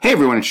Hey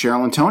everyone, it's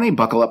Cheryl and Tony.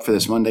 Buckle up for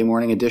this Monday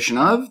morning edition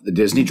of the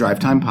Disney Drive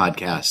Time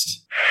Podcast.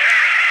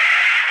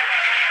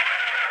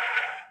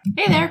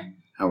 Hey there.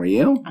 How are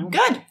you? I'm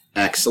good.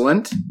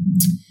 Excellent.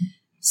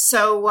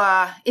 So,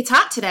 it's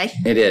hot today.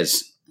 It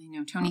is. I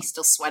know, Tony's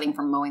still sweating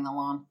from mowing the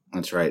lawn.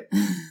 That's right.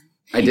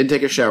 I did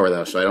take a shower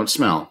though, so I don't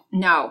smell.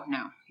 No,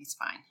 he's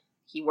fine.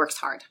 He works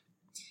hard.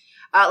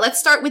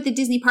 Let's start with the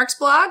Disney Parks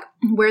blog,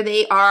 where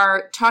they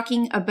are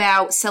talking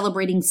about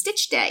celebrating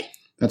Stitch Day.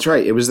 That's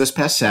right. It was this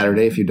past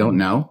Saturday, if you don't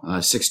know.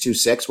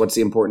 626. What's the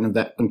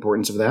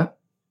importance of that?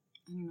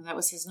 That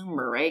was his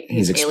number, right?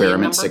 His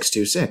experiment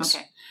 626.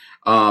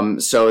 Okay.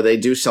 So they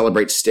do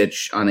celebrate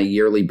Stitch on a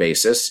yearly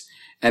basis.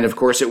 And of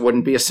course, it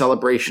wouldn't be a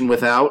celebration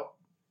without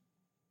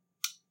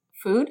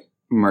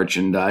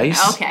merchandise.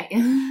 Okay.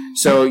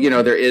 So,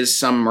 there is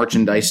some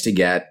merchandise to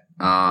get,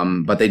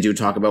 but they do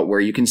talk about where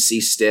you can see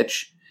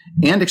Stitch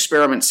and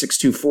Experiment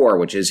 624,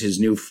 which is his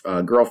new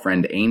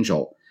girlfriend,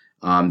 Angel.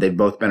 They've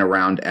both been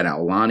around at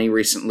Aulani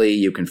recently.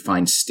 You can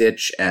find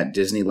Stitch at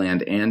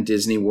Disneyland and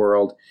Disney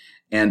World.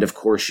 And, of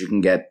course, you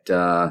can get,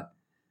 all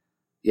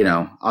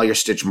your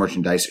Stitch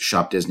merchandise at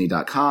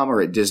shopdisney.com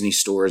or at Disney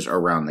stores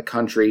around the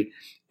country.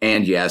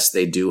 And, yes,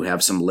 they do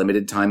have some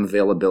limited time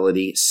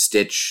availability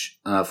Stitch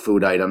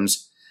food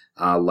items,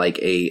 like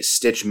a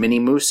Stitch Mini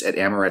Mousse at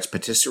Amorette's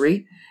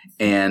Patisserie.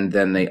 And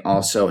then they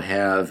also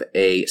have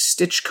a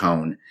Stitch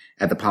Cone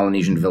at the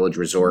Polynesian Village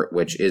Resort,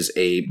 which is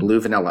a blue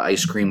vanilla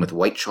ice cream with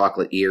white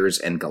chocolate ears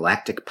and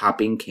galactic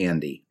popping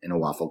candy in a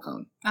waffle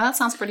cone. Oh, that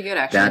sounds pretty good,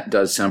 actually. That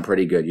does sound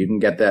pretty good. You can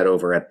get that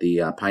over at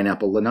the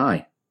Pineapple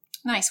Lanai.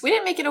 Nice. We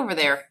didn't make it over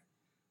there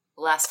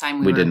last time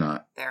we were did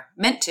not. There.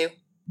 Meant to.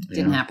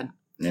 Didn't happen.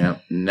 Yeah,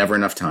 never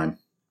enough time.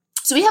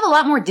 So we have a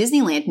lot more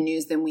Disneyland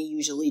news than we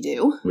usually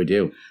do. We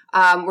do.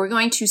 We're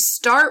going to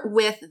start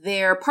with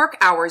their park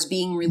hours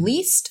being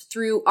released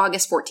through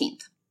August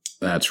 14th.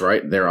 That's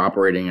right. Their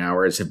operating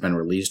hours have been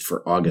released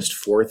for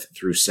August 8th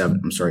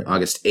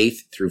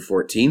through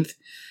 14th.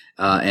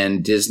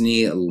 And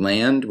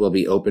Disneyland will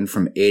be open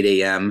from 8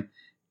 a.m.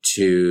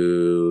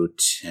 to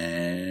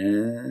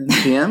 10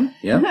 p.m.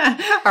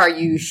 Yeah. Are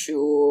you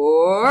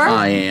sure?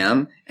 I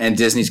am. And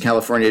Disney's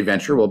California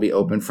Adventure will be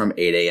open from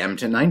 8 a.m.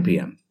 to 9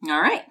 p.m. All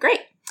right.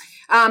 Great.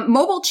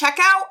 Mobile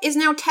checkout is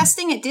now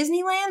testing at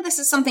Disneyland. This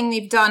is something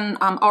they've done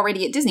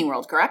already at Disney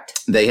World,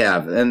 correct? They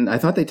have. And I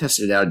thought they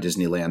tested it out at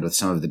Disneyland with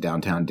some of the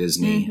downtown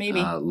Disney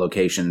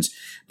locations.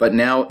 But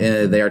now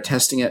they are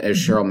testing it, as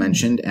Cheryl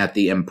mentioned, at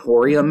the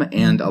Emporium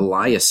and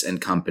Elias and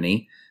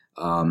Company.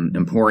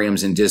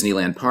 Emporium's in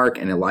Disneyland Park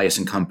and Elias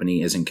and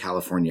Company is in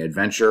California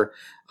Adventure.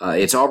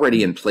 It's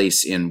already in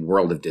place in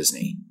World of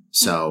Disney.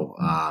 So,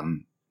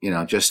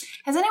 just...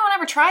 Has anyone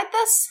ever tried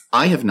this?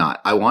 I have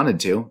not. I wanted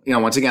to.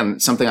 Once again,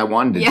 something I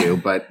wanted to do,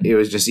 but it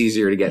was just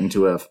easier to get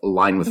into a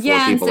line with four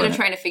people instead of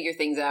trying to figure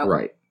things out.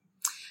 Right.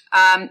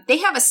 They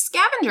have a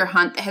scavenger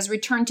hunt that has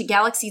returned to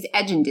Galaxy's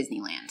Edge in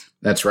Disneyland.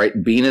 That's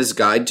right. Bina's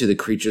Guide to the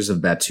Creatures of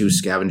Batuu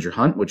scavenger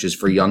hunt, which is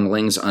for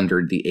younglings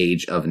under the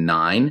age of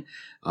 9.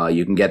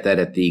 You can get that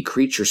at the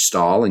Creature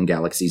Stall in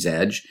Galaxy's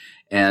Edge.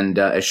 And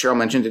as Cheryl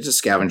mentioned, it's a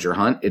scavenger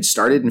hunt. It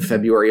started in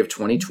February of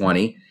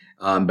 2020,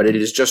 but it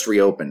is just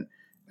reopened.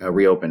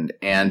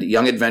 And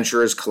young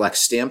adventurers collect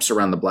stamps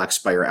around the Black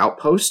Spire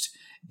Outpost,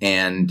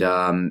 and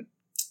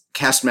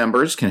cast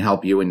members can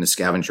help you in the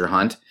scavenger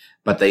hunt,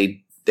 but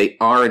they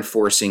are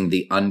enforcing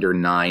the under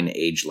 9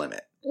 age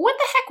limit. What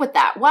the heck with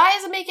that? Why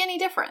does it make any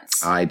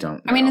difference? I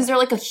don't know. I mean, is there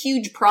like a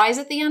huge prize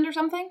at the end or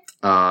something?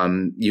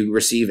 You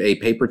receive a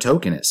paper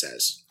token, it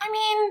says. I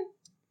mean,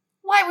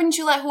 why wouldn't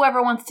you let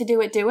whoever wants to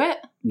do it?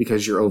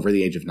 Because you're over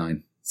the age of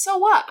 9. So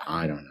what?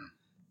 I don't know.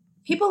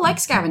 People like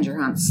scavenger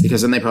hunts.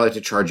 Because then they probably have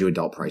to charge you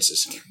adult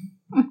prices.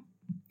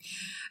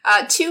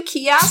 2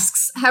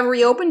 kiosks have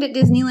reopened at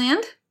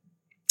Disneyland.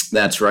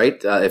 That's right.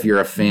 If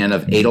you're a fan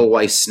of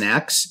Edelweiss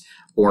Snacks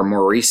or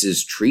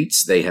Maurice's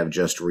Treats, they have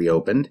just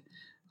reopened.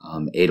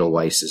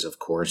 Edelweiss is, of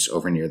course,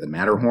 over near the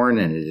Matterhorn,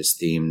 and it is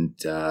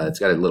themed, it's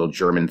got a little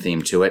German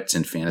theme to it. It's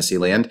in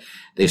Fantasyland.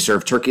 They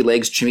serve turkey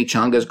legs,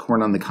 chimichangas,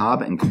 corn on the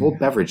cob, and cold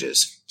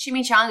beverages.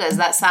 Chimichangas,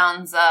 that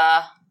sounds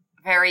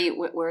very,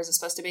 where is it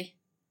supposed to be?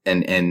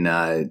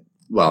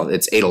 Well,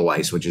 it's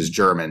Edelweiss, which is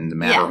German, the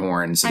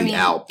Matterhorn, the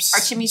Alps, are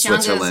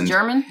chimichangas Switzerland.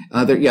 German?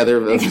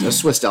 They're a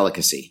Swiss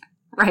delicacy.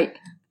 Right.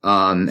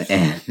 And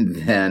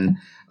then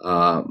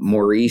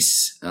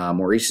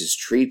Maurice's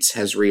Treats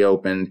has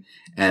reopened,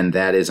 and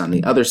that is on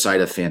the other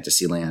side of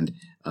Fantasyland.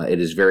 It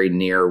is very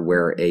near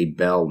where a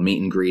Belle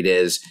meet and greet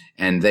is,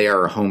 and they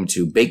are home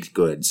to baked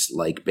goods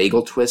like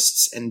bagel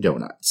twists and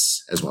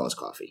donuts, as well as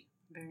coffee.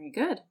 Very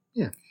good.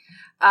 Yeah.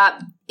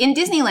 In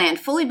Disneyland,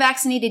 fully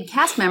vaccinated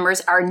cast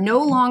members are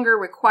no longer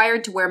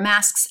required to wear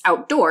masks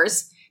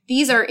outdoors.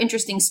 These are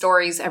interesting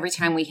stories every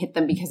time we hit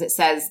them because it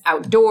says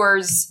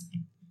outdoors.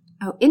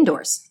 Oh,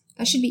 indoors.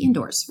 That should be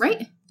indoors,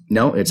 right?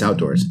 No, it's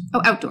outdoors.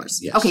 Oh, outdoors.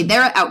 Yes. Okay,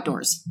 they're at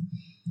outdoors.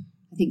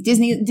 I think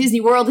Disney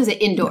World is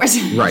at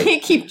indoors. Right.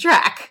 Can't keep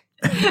track.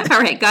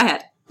 All right, go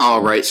ahead.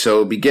 All right,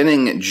 so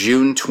beginning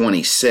June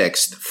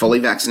 26th, fully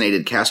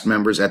vaccinated cast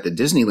members at the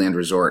Disneyland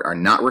Resort are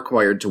not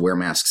required to wear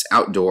masks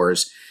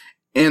outdoors,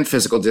 and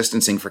physical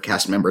distancing for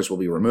cast members will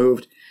be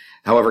removed.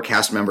 However,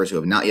 cast members who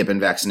have not yet been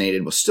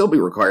vaccinated will still be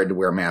required to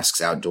wear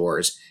masks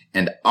outdoors,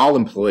 and all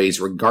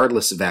employees,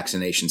 regardless of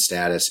vaccination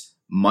status,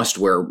 must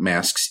wear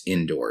masks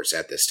indoors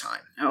at this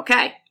time.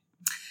 Okay.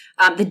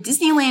 The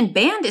Disneyland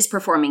Band is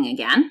performing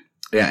again.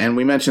 Yeah, and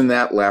we mentioned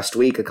that last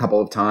week a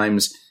couple of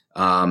times,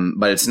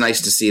 but it's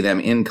nice to see them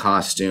in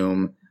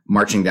costume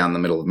marching down the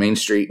middle of Main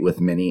Street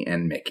with Minnie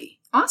and Mickey.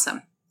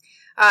 Awesome.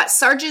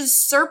 Sarge's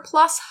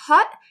Surplus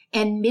Hut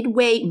and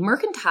Midway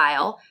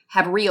Mercantile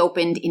have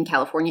reopened in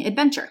California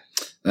Adventure.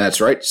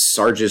 That's right.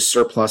 Sarge's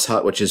Surplus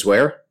Hut, which is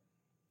where?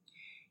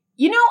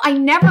 You know, I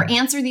never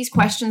answer these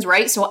questions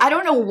right, so I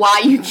don't know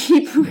why you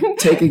keep...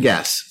 Take a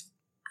guess.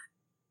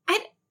 I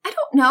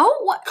don't know.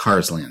 What?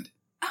 Carsland.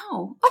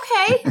 Oh,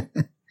 okay.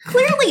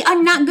 Clearly,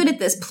 I'm not good at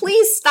this.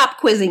 Please stop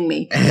quizzing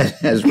me.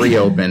 Has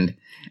reopened.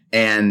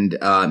 And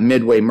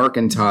Midway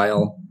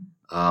Mercantile,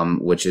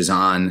 which is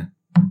on...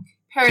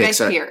 Paradise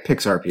Pier.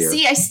 Pixar Pier.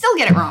 See, I still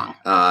get it wrong.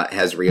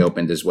 Has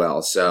reopened as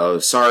well. So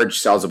Sarge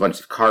sells a bunch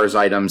of Cars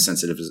items,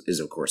 since it is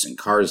of course, in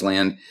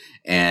Carsland.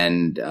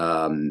 And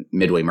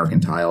Midway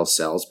Mercantile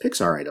sells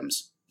Pixar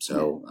items.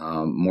 So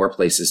more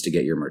places to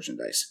get your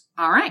merchandise.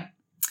 All right.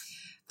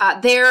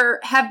 There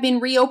have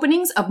been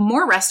reopenings of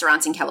more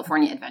restaurants in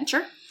California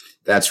Adventure.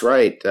 That's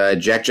right.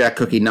 Jack Jack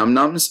Cookie Num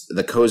Nums,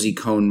 the Cozy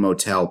Cone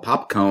Motel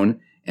Pop Cone,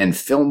 and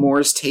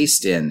Fillmore's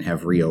Taste Inn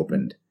have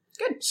reopened.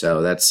 Good.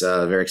 So that's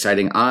very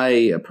exciting.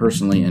 I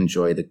personally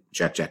enjoy the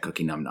Jack Jack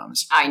Cookie Num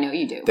Nums. I know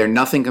you do. They're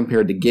nothing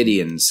compared to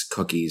Gideon's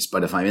cookies,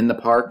 but if I'm in the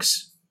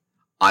parks,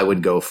 I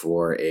would go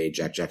for a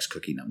Jack Jack's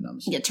Cookie Num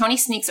Nums. Yeah, Tony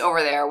sneaks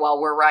over there while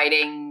we're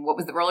riding, what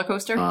was the roller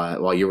coaster?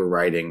 While you were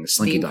riding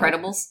Slinky The Dog.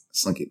 Incredibles?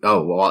 Slinky.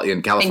 Oh, well,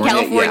 in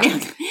California.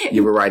 Yeah.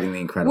 You were riding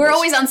The Incredibles. We're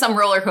always on some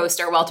roller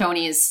coaster while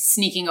Tony is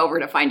sneaking over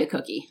to find a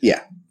cookie.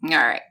 Yeah. All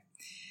right.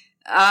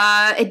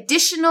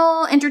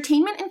 Additional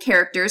entertainment and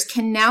characters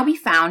can now be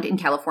found in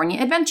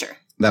California Adventure.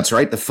 That's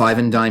right. The Five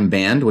and Dime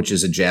Band, which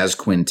is a jazz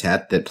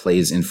quintet that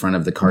plays in front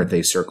of the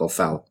Carthay Circle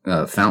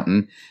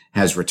fountain,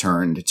 has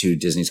returned to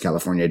Disney's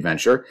California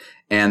Adventure.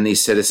 And the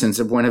Citizens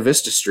of Buena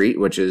Vista Street,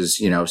 which is,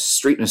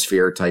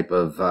 streetmosphere type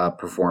of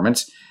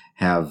performance,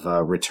 have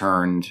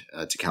returned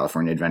to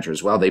California Adventure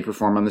as well. They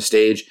perform on the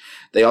stage.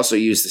 They also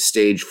use the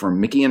stage for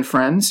Mickey and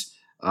Friends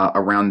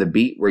around the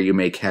beat, where you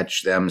may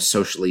catch them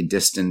socially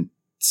distanced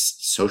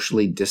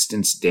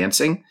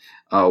dancing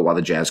while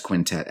the jazz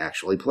quintet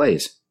actually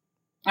plays.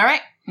 All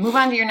right. Move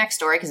on to your next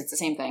story, because it's the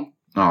same thing.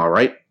 All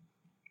right.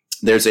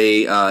 There's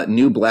a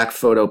new Black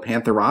Photo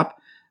Panther op.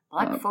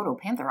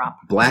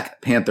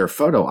 Black Panther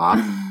photo op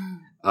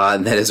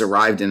that has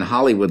arrived in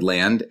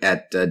Hollywoodland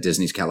at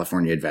Disney's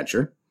California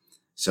Adventure.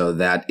 So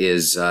that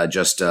is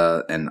just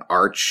an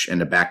arch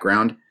and a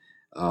background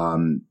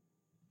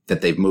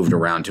that they've moved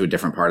around to a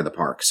different part of the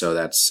park. So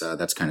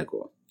that's kind of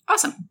cool.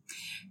 Awesome.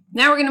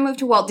 Now we're going to move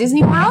to Walt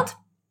Disney World.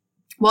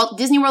 Walt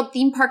Disney World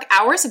theme park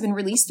hours have been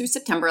released through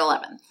September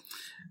 11th.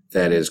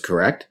 That is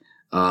correct.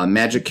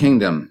 Magic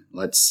Kingdom,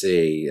 let's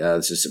see.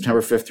 This is September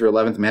 5th through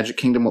 11th. Magic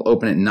Kingdom will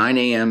open at 9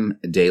 a.m.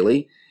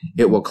 daily.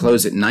 It will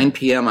close at 9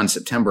 p.m. on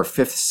September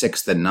 5th,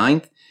 6th, and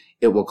 9th.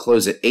 It will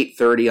close at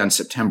 8:30 on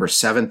September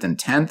 7th and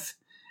 10th.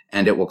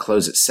 And it will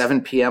close at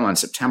 7 p.m. on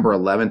September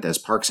 11th as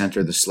parks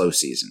enter the slow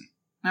season.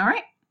 All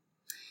right.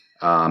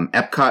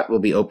 Epcot will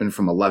be open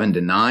from 11 to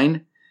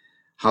 9.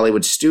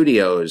 Hollywood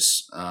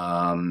Studios,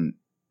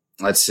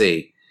 let's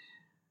see.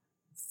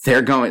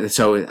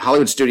 So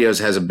Hollywood Studios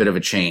has a bit of a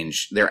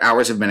change. Their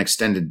hours have been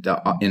extended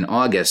in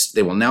August.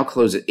 They will now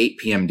close at 8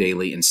 p.m.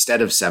 daily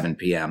instead of 7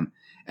 p.m.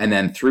 And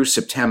then through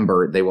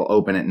September, they will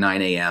open at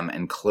 9 a.m.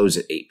 and close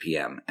at 8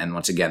 p.m. And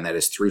once again, that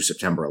is through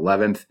September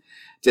 11th.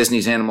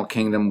 Disney's Animal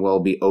Kingdom will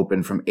be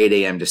open from 8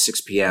 a.m. to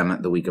 6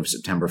 p.m. the week of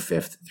September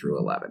 5th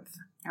through 11th.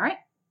 All right.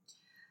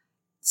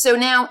 So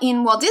now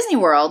in Walt Disney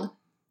World,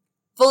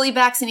 fully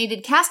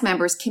vaccinated cast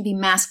members can be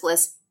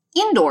maskless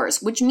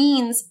indoors, which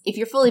means if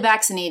you're fully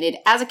vaccinated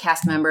as a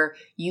cast member,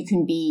 you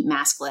can be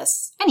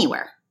maskless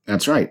anywhere.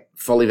 That's right.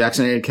 Fully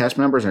vaccinated cast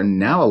members are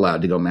now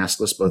allowed to go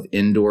maskless both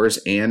indoors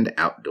and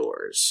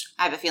outdoors.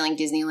 I have a feeling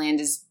Disneyland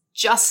is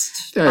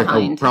just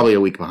behind. Probably a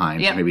week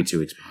behind, yep. Maybe 2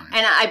 weeks behind.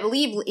 And I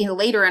believe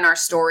later in our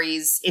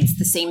stories, it's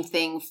the same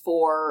thing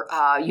for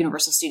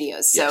Universal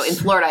Studios. So in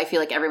Florida, I feel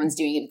like everyone's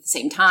doing it at the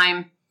same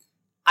time.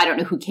 I don't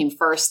know who came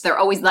first. They're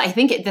always, I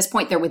think at this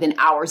point, they're within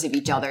hours of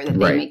each other that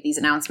they make these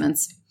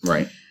announcements.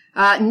 Right.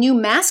 New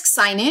mask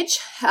signage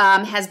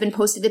has been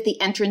posted at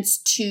the entrance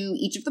to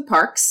each of the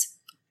parks.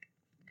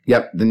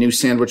 Yep. The new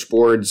sandwich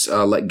boards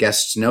let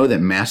guests know that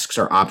masks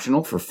are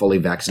optional for fully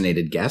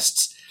vaccinated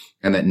guests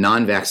and that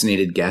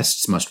non-vaccinated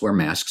guests must wear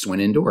masks when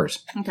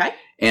indoors. Okay.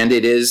 And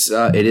it is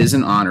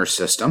an honor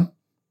system.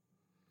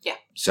 Yeah.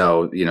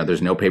 So,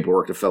 there's no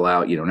paperwork to fill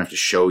out. You don't have to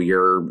show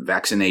your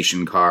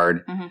vaccination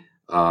card. Mm-hmm.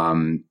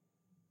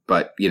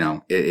 But,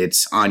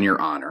 it's on your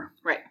honor.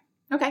 Right.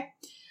 Okay.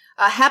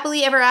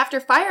 Happily Ever After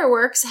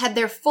Fireworks had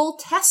their full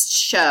test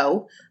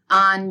show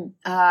on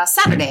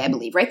Saturday, I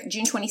believe, right?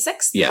 June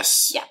 26th?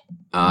 Yes. Yeah.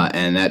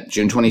 And that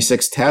June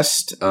 26th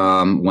test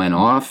went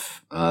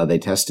off. They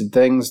tested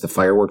things. The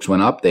fireworks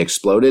went up. They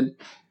exploded.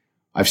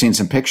 I've seen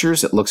some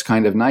pictures. It looks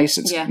kind of nice.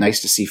 It's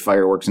nice to see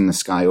fireworks in the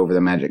sky over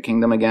the Magic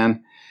Kingdom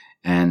again.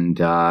 And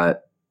I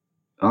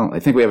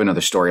think we have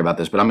another story about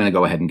this, but I'm going to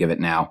go ahead and give it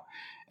now.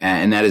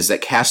 And that is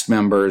that cast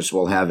members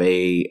will have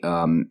a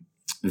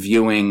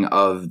viewing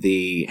of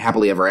the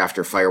Happily Ever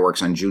After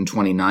fireworks on June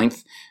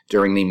 29th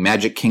during the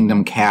Magic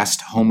Kingdom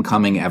Cast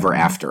Homecoming Ever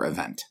After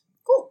event.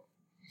 Cool.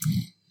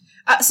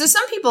 So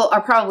some people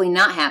are probably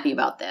not happy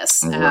about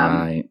this.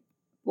 Right.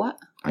 What?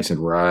 I said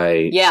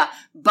right. Yeah,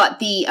 but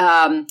the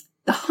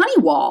Honey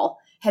Wall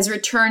has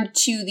returned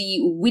to the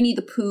Winnie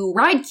the Pooh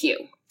ride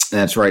queue.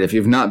 That's right. If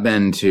you've not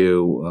been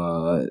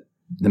to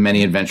the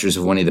Many Adventures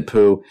of Winnie the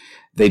Pooh,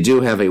 they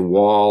do have a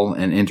wall,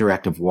 an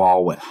interactive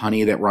wall with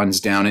honey that runs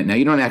down it. Now,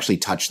 you don't actually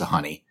touch the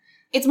honey.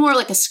 It's more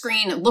like a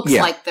screen. It looks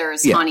like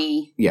there's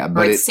honey. Yeah,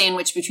 but it's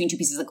sandwiched between two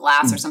pieces of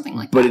glass or something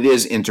like that. But it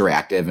is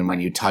interactive, and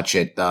when you touch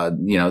it,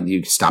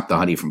 you stop the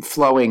honey from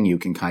flowing. You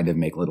can kind of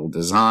make little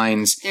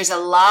designs. There's a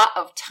lot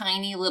of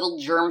tiny little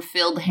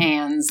germ-filled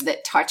hands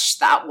that touch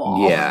that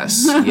wall.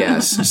 Yes,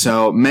 yes.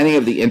 So many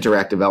of the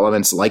interactive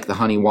elements, like the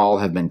honey wall,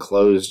 have been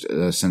closed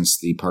since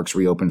the parks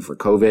reopened for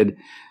COVID.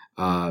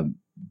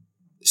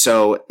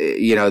 So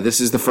this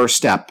is the first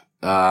step.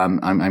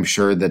 I'm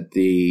sure that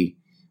the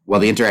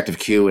interactive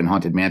queue in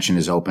Haunted Mansion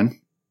is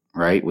open,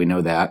 right? We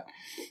know that.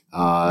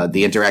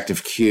 The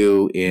interactive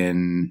queue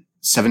in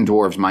Seven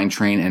Dwarfs Mine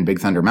Train and Big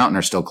Thunder Mountain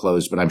are still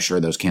closed, but I'm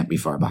sure those can't be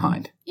far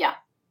behind. Yeah.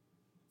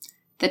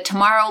 The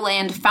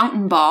Tomorrowland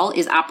Fountain Ball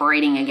is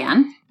operating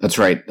again. That's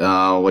right.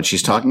 What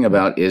she's talking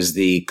about is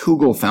the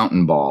Kugel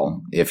Fountain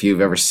Ball. If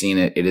you've ever seen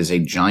it, it is a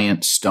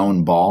giant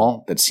stone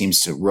ball that seems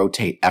to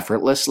rotate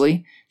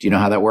effortlessly. Do you know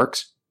how that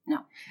works? No.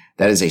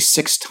 That is a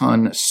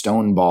 6-ton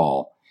stone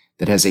ball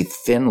that has a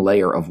thin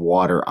layer of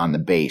water on the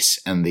base,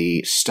 and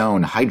the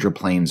stone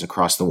hydroplanes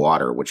across the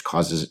water, which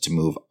causes it to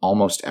move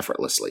almost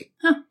effortlessly.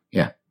 Huh.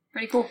 Yeah.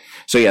 Pretty cool.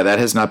 So yeah, that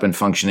has not been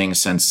functioning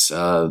since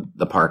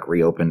the park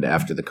reopened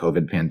after the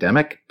COVID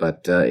pandemic,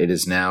 but it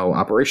is now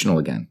operational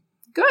again.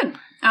 Good.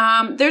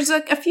 There's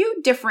a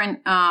few different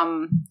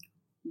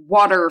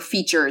water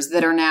features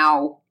that are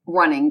now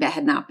running that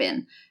had not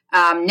been.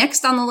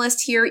 Next on the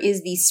list here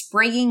is the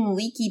spraying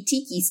Leaky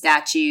Tiki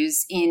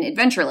statues in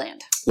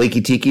Adventureland.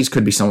 Leaky Tikis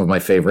could be some of my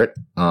favorite.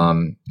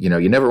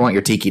 You never want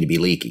your tiki to be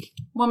leaky.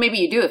 Well, maybe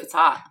you do if it's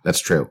hot. That's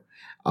true.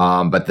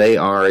 But they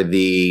are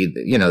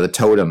the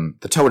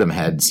totem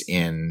heads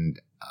in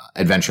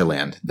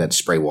Adventureland that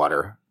spray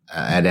water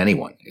at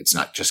anyone. It's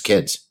not just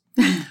kids.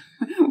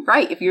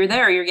 Right. If you're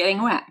there, you're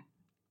getting wet.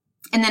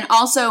 And then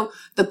also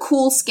the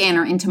Cool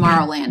Scanner in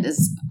Tomorrowland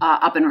is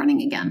up and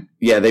running again.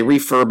 Yeah, they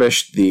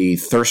refurbished the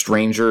Thirst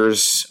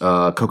Rangers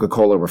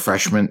Coca-Cola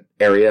refreshment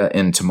area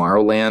in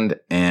Tomorrowland,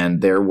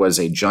 and there was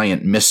a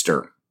giant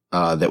mister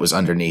that was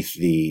underneath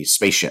the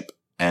spaceship,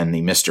 and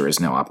the mister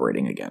is now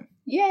operating again.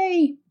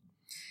 Yay!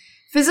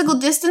 Physical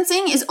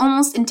distancing is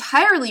almost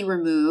entirely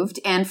removed,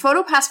 and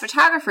PhotoPass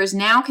photographers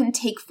now can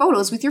take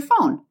photos with your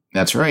phone.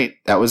 That's right.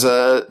 That was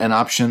an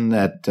option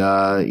that,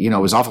 it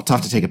was awful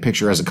tough to take a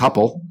picture as a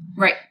couple.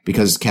 Right.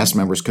 Because cast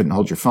members couldn't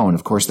hold your phone.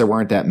 Of course, there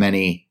weren't that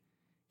many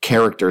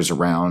characters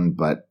around,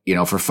 but,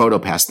 for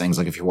PhotoPass things,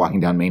 like if you're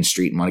walking down Main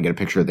Street and want to get a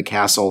picture of the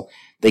castle,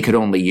 they could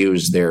only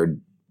use their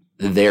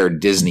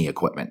Disney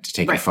equipment to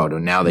take a photo.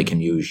 Now they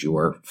can use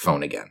your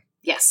phone again.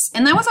 Yes.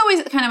 And that was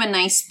always kind of a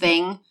nice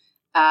thing.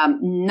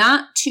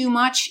 Not too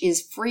much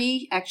is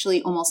free.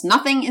 Actually, almost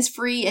nothing is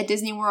free at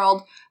Disney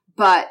World,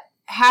 but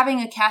having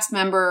a cast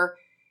member,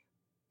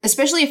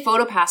 especially a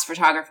PhotoPass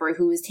photographer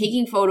who is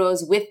taking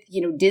photos with,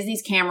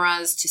 Disney's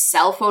cameras to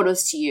sell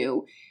photos to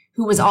you,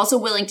 who was also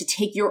willing to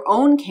take your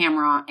own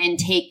camera and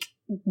take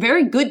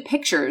very good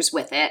pictures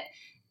with it,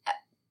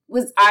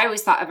 was, I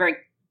always thought, a very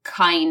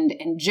kind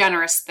and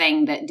generous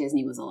thing that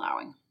Disney was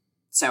allowing.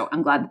 So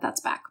I'm glad that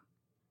that's back.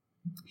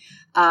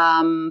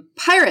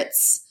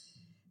 Pirates.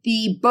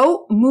 The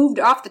boat moved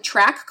off the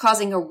track,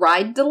 causing a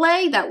ride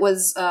delay. That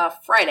was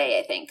Friday,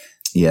 I think.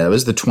 Yeah, it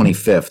was the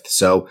 25th.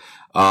 So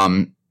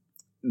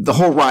the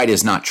whole ride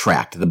is not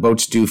tracked. The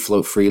boats do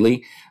float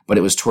freely, but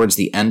it was towards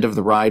the end of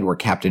the ride where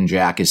Captain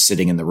Jack is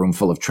sitting in the room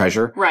full of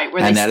treasure. Right.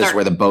 And that is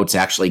where the boats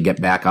actually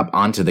get back up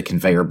onto the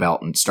conveyor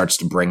belt and starts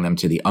to bring them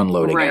to the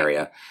unloading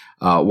area.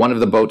 One of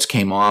the boats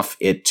came off.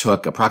 It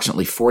took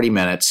approximately 40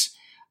 minutes.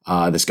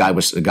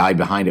 The guy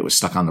behind it was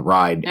stuck on the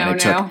ride.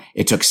 And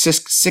it took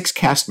six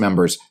cast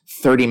members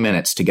 30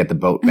 minutes to get the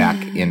boat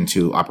back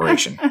into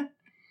operation.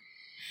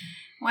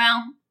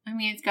 Well, I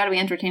mean, it's got to be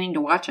entertaining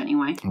to watch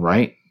anyway.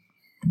 Right.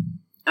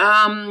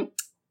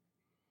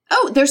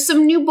 There's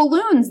some new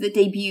balloons that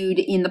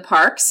debuted in the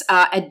parks.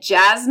 A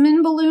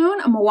Jasmine balloon,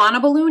 a Moana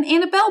balloon,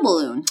 and a Belle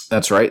balloon.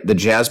 That's right. The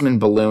Jasmine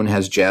balloon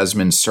has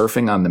Jasmine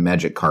surfing on the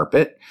magic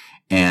carpet.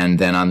 And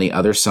then on the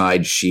other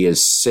side, she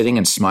is sitting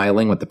and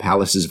smiling with the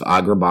palaces of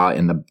Agrabah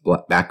in the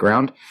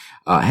background.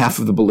 Half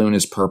of the balloon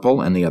is purple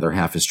and the other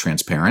half is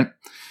transparent.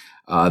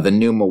 The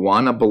new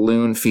Moana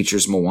balloon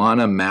features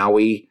Moana,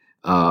 Maui,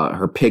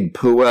 her pig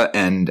Pua,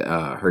 and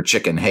her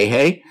chicken Hey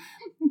Hey.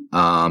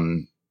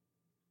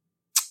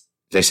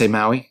 Did I say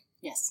Maui?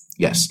 Yes.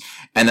 Yes.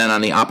 And then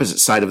on the opposite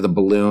side of the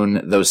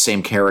balloon, those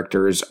same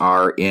characters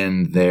are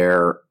in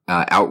their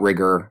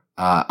outrigger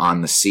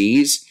on the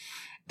seas.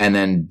 And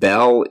then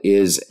Belle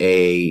is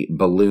a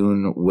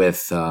balloon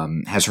with,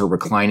 has her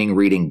reclining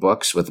reading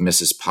books with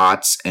Mrs.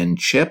 Potts and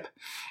Chip.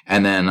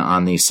 And then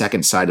on the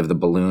second side of the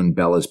balloon,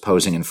 Belle is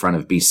posing in front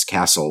of Beast's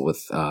castle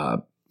with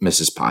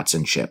Mrs. Potts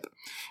and Chip.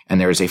 And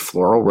there is a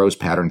floral rose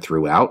pattern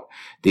throughout.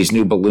 These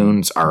new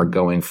balloons are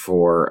going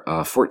for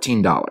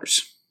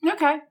 $14.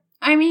 Okay.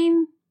 I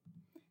mean,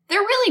 they're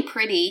really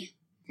pretty.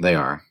 They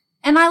are.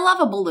 And I love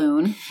a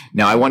balloon.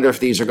 Now, I wonder if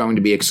these are going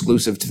to be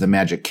exclusive to the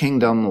Magic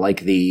Kingdom,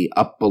 like the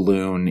Up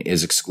balloon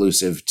is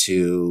exclusive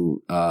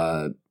to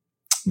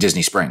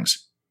Disney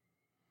Springs.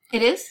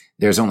 It is?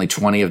 There's only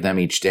 20 of them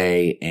each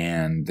day,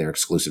 and they're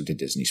exclusive to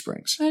Disney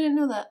Springs. I didn't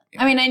know that.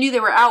 Yeah. I mean, I knew they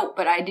were out,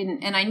 but I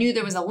didn't, and I knew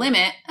there was a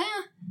limit,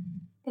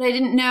 but I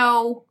didn't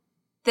know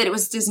that it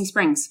was Disney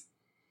Springs.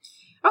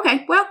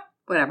 Okay, well,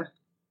 whatever.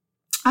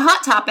 A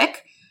hot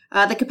topic.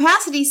 The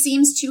capacity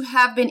seems to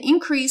have been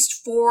increased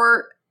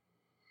for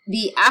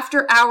the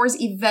after-hours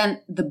event,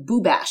 the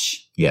Boo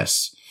Bash.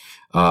 Yes.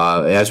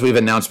 As we've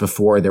announced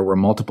before, there were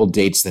multiple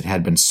dates that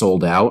had been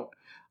sold out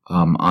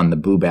on the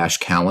Boo Bash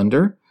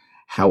calendar.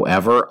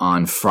 However,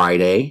 on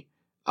Friday,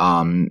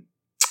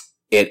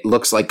 it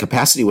looks like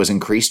capacity was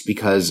increased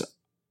because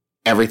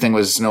everything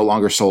was no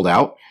longer sold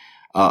out.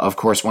 Of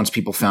course, once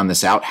people found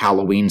this out,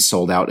 Halloween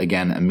sold out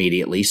again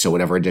immediately. So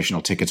whatever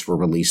additional tickets were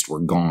released were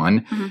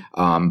gone.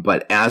 Mm-hmm.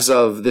 But as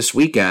of this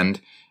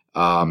weekend,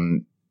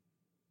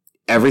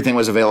 everything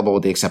was available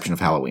with the exception of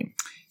Halloween.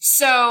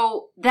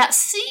 So that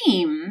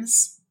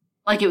seems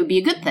like it would be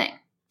a good thing.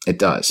 It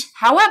does.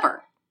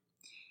 However,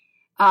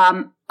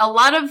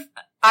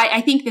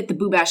 I think that the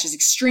Boo Bash is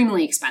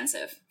extremely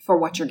expensive for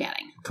what you're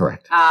getting.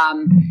 Correct.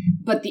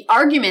 But the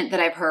argument that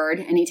I've heard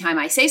anytime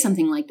I say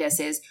something like this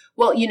is,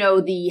 well,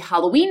 the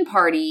Halloween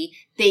party,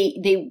 they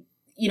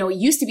it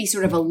used to be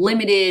sort of a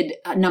limited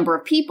number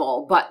of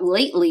people, but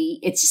lately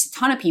it's just a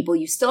ton of people.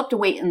 You still have to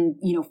wait in,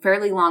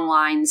 fairly long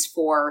lines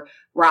for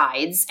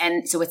rides.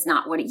 And so it's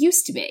not what it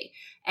used to be.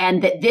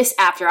 And that this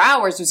after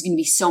hours was going to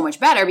be so much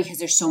better because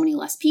there's so many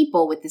less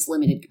people with this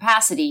limited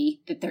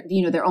capacity that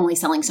they're only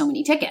selling so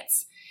many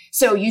tickets.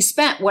 So you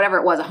spent whatever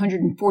it was,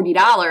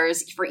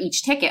 $140 for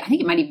each ticket. I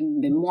think it might even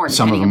been more.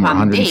 Some of them were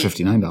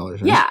 $159.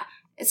 Right? Yeah.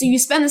 So you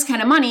spend this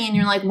kind of money and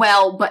you're like,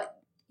 well, but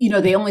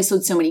they only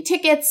sold so many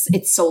tickets.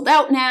 It's sold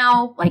out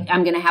now. Like,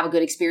 I'm going to have a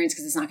good experience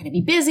because it's not going to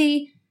be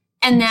busy.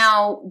 And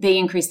now they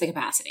increase the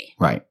capacity.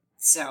 Right.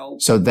 So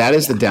that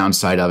is the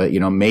downside of it.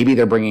 Maybe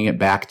they're bringing it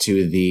back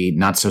to the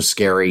not so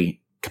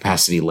scary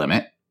capacity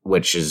limit,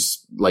 which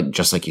is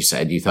just like you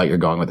said, you thought you're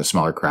going with a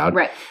smaller crowd.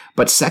 Right.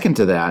 But second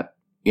to that,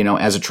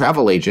 as a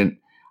travel agent,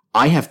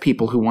 I have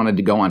people who wanted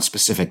to go on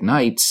specific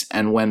nights.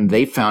 And when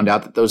they found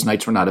out that those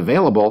nights were not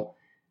available,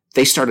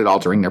 they started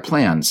altering their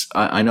plans.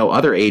 I know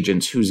other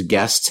agents whose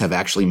guests have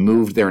actually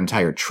moved their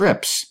entire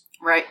trips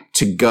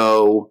to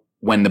go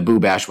when the Boo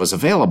Bash was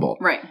available.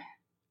 Right.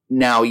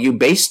 Now, you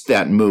based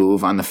that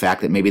move on the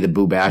fact that maybe the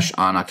Boo Bash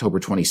on October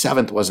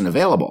 27th wasn't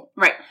available.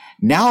 Right.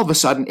 Now, all of a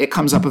sudden, it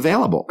comes up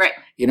available. Right.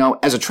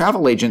 As a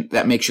travel agent,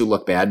 that makes you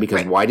look bad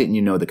because why didn't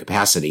you know the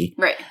capacity?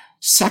 Right.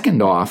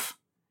 Second off,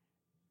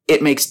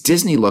 it makes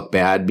Disney look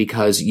bad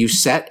because you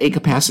set a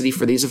capacity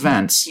for these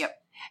events. Yep.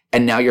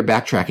 And now you're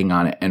backtracking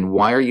on it. And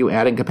why are you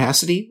adding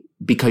capacity?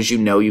 Because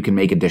you can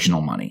make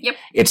additional money. Yep.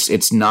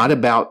 It's not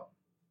about,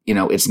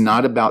 it's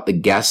not about the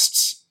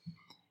guests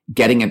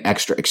getting an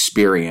extra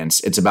experience.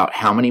 It's about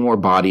how many more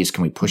bodies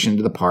can we push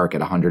into the park at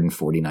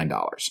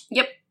 $149.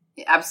 Yep.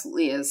 It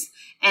absolutely is.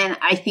 And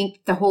I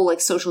think the whole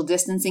social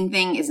distancing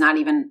thing is not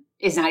even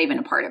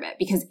a part of it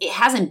because it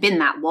hasn't been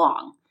that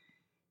long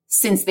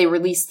since they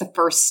released the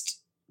first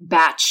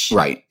batch.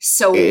 Right.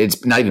 So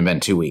it's not even been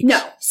 2 weeks. No.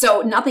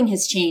 So nothing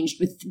has changed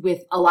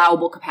with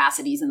allowable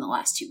capacities in the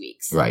last 2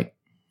 weeks. Right.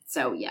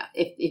 So yeah,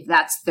 if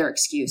that's their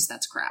excuse,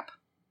 that's crap.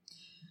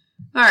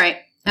 All right.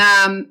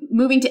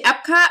 Moving to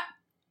Epcot.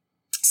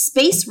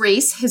 Space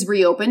Race has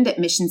reopened at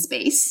Mission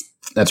Space.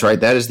 That's right.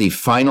 That is the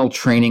final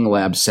training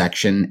lab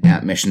section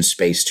at Mission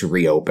Space to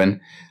reopen.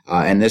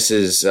 And this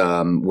is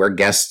where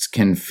guests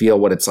can feel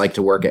what it's like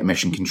to work at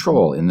Mission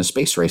Control in the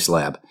Space Race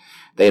lab.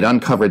 They had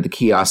uncovered the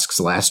kiosks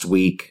last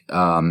week,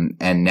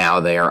 and now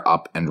they are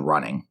up and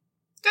running.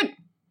 Good.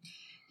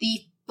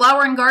 The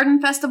Flower and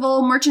Garden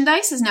Festival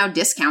merchandise is now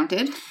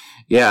discounted.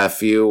 Yeah,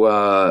 if you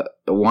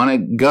want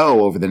to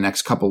go over the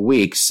next couple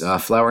weeks,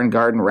 Flower and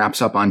Garden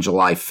wraps up on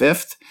July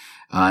 5th.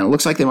 And it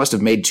looks like they must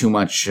have made too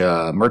much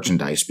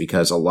merchandise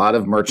because a lot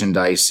of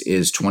merchandise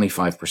is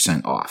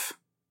 25% off.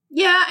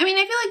 Yeah, I mean,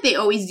 I feel like they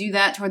always do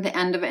that toward the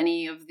end of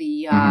any of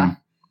the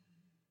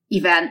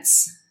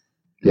events.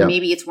 Yep.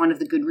 Maybe it's one of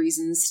the good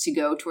reasons to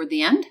go toward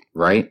the end.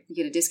 Right. You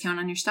get a discount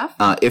on your stuff.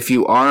 If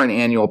you are an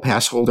annual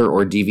pass holder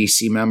or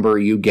DVC member,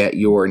 you get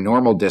your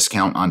normal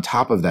discount on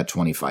top of that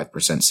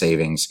 25%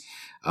 savings.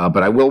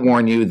 But I will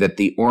warn you that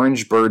the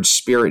Orange Bird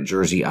Spirit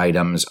jersey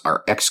items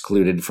are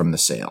excluded from the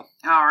sale.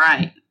 All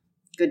right.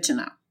 Good to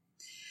know.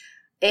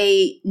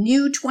 A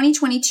new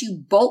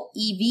 2022 Bolt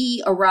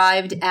EV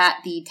arrived at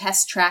the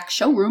Test Track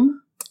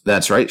showroom.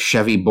 That's right.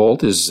 Chevy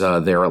Bolt is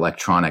their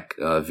electronic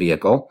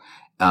vehicle.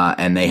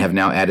 And they have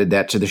now added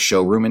that to the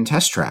showroom and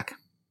Test Track.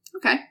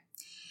 Okay.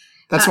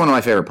 That's one of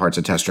my favorite parts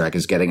of Test Track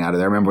is getting out of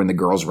there. I remember when the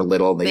girls were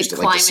little, they used to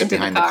like to sit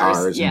behind the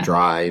cars and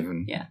drive.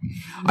 And yeah.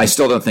 I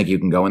still don't think you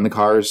can go in the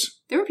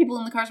cars. There were people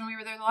in the cars when we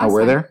were there the last time. Oh,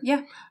 were there?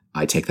 Yeah.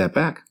 I take that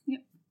back.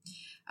 Yep.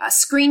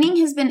 Screening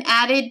has been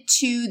added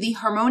to the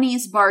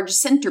Harmonious Barge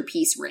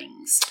centerpiece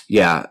rings.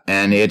 Yeah,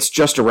 and it's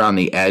just around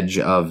the edge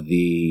of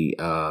the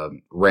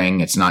ring.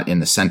 It's not in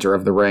the center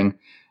of the ring,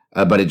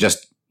 but it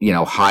just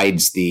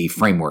hides the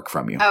framework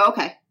from you. Oh,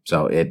 okay.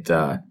 So it's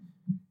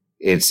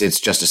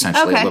just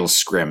essentially a little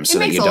scrim so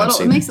that you don't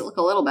see. It makes it look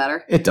a little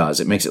better. It does.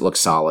 It makes it look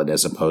solid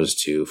as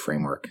opposed to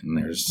framework. And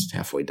there's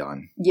halfway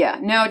done. Yeah.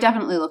 No, it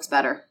definitely looks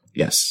better.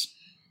 Yes.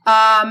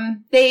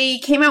 They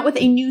came out with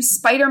a new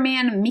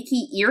Spider-Man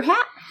Mickey ear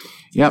hat.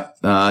 Yep.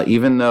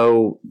 Even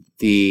though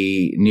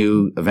the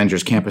new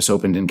Avengers campus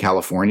opened in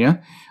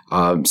California,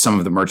 some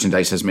of the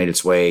merchandise has made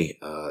its way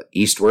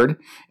eastward,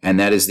 and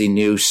that is the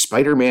new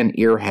Spider-Man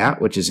ear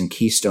hat, which is in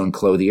Keystone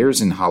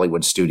Clothiers in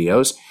Hollywood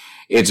Studios.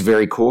 It's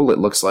very cool. It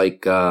looks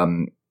like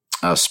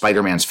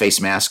Spider-Man's face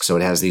mask, so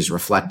it has these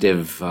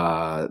reflective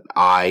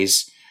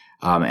eyes,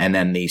 and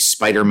then the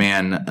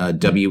Spider-Man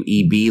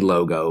WEB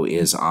logo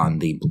is on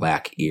the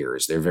black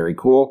ears. They're very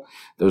cool.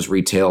 Those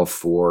retail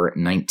for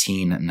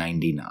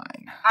 $19.99.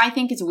 I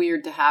think it's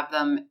weird to have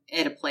them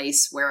at a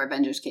place where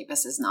Avengers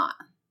Campus is not.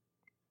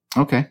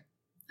 Okay.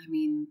 I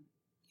mean,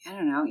 I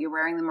don't know. You're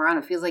wearing them around.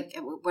 It feels like,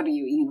 what are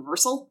you,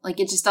 Universal? Like,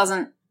 it just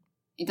doesn't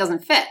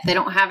fit. They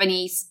don't have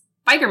any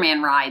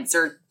Spider-Man rides,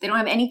 or they don't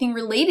have anything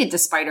related to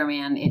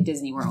Spider-Man at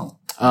Disney World.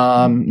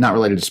 Not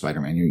related to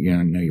Spider-Man.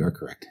 You are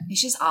correct.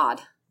 It's just odd.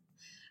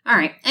 All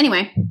right.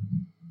 Anyway,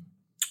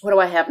 what do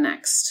I have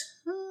next?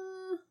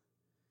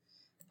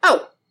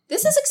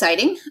 This is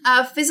exciting.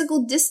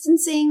 Physical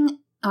distancing.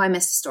 Oh, I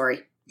missed a story.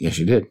 Yes,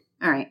 you did.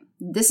 All right.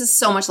 This is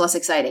so much less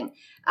exciting.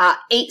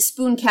 8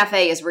 Spoon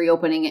Cafe is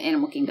reopening at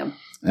Animal Kingdom.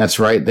 That's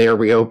right. They are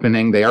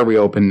reopening. They are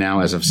reopened now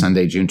as of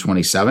Sunday, June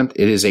 27th.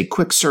 It is a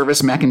quick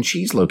service mac and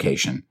cheese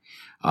location.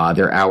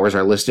 Their hours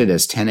are listed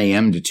as 10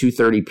 a.m. to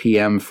 2:30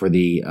 p.m. for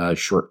the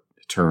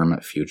short-term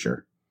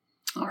future.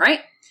 All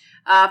right.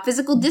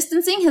 Physical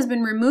distancing has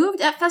been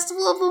removed at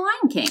Festival of the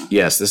Lion King.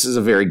 Yes, this is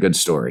a very good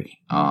story.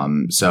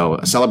 So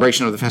a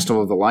celebration of the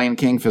Festival of the Lion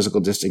King,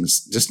 physical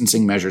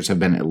distancing measures have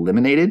been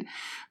eliminated.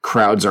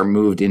 Crowds are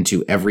moved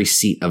into every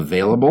seat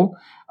available.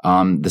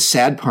 The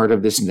sad part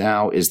of this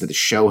now is that the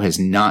show has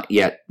not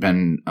yet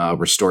been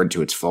restored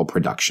to its full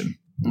production.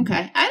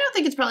 Okay. I don't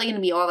think it's probably going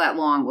to be all that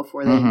long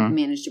before they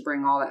manage to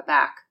bring all that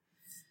back.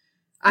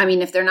 I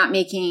mean, if they're not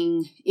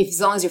as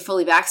long as you're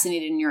fully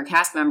vaccinated and you're a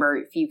cast member,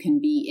 if you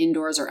can be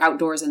indoors or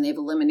outdoors and they've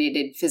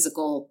eliminated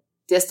physical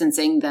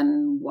distancing,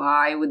 then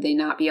why would they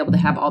not be able to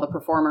have all the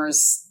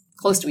performers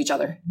close to each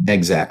other?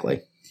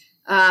 Exactly.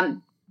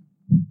 Some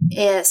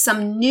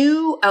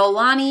new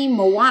Aulani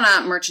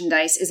Moana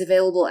merchandise is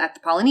available at the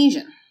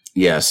Polynesian.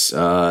 Yes,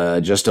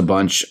 just a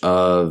bunch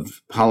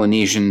of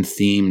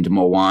Polynesian-themed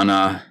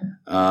Moana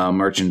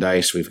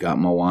merchandise. We've got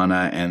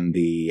Moana and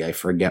I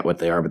forget what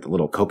they are, but the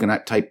little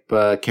coconut-type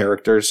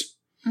characters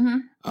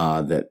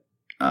that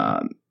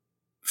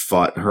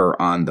fought her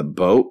on the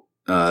boat.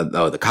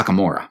 The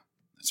Kakamora.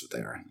 That's what they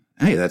are.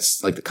 Hey,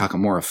 that's like the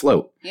Kakamora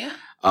float. Yeah.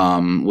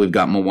 We've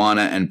got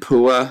Moana and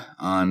Pua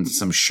on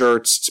some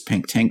shirts. It's a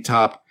pink tank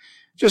top.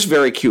 Just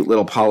very cute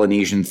little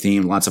Polynesian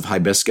theme. Lots of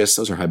hibiscus.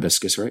 Those are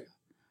hibiscus, right?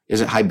 Is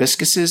it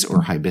hibiscuses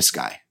or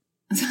hibisci?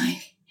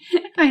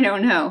 I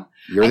don't know.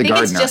 You're the gardener.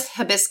 I think it's just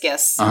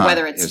hibiscus,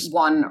 whether it's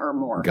one or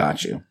more.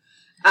 Got you.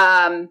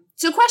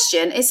 So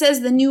question, it says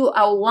the new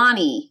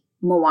Aulani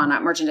Moana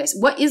merchandise.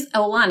 What is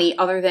Aulani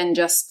other than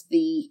just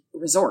the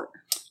resort?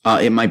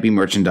 It might be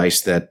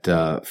merchandise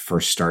that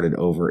first started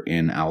over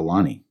in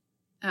Aulani.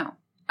 Oh.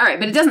 All right,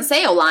 but it doesn't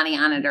say Aulani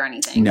on it or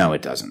anything. No,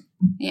 it doesn't.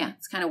 Yeah,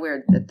 it's kind of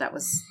weird that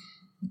was...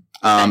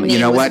 you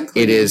know what?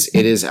 Included.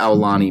 It is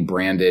Aulani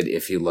branded.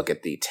 If you look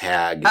at the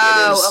tag,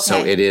 okay. So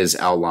it is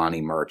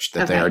Aulani merch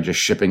that they are just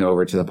shipping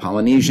over to the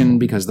Polynesian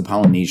because the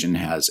Polynesian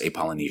has a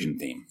Polynesian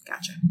theme.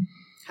 Gotcha.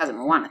 Has a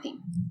Moana theme.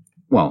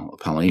 Well, a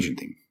Polynesian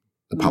theme.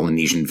 The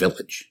Polynesian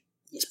village.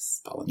 Yes. It's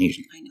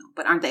Polynesian. I know.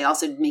 But aren't they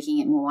also making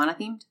it Moana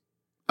themed?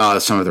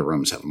 Some of the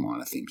rooms have a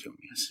Moana theme to them,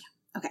 yes.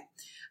 Okay.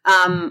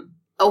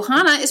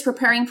 Ohana is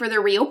preparing for their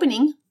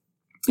reopening.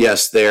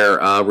 Yes, they're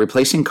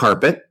replacing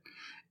carpet.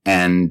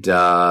 And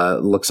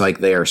looks like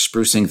they are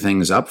sprucing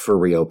things up for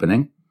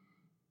reopening.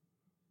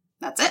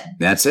 That's it.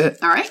 That's it.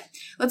 All right.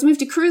 Let's move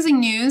to cruising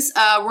news.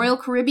 Royal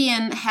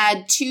Caribbean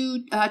had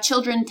 2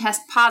 children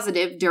test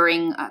positive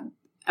during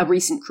a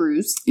recent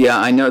cruise. Yeah,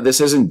 I know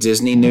this isn't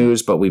Disney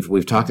news, but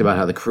we've talked about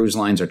how the cruise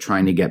lines are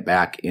trying to get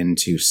back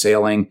into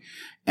sailing.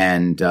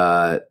 And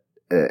as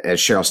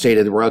Cheryl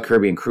stated, the Royal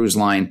Caribbean Cruise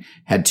Line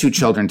had 2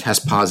 children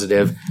test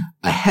positive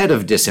ahead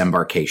of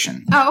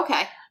disembarkation. Oh,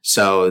 okay.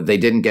 So they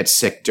didn't get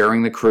sick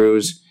during the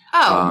cruise.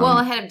 Oh, well,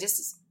 ahead of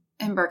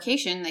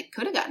disembarkation, they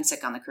could have gotten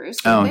sick on the cruise.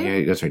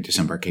 Yeah, that's right.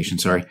 Disembarkation.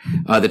 Sorry.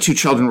 The 2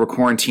 children were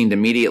quarantined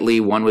immediately.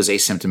 One was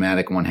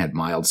asymptomatic. One had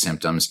mild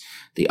symptoms.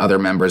 The other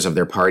members of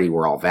their party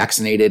were all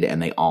vaccinated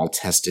and they all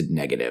tested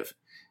negative.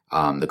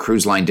 The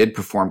cruise line did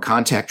perform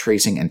contact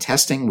tracing and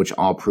testing, which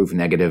all proved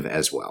negative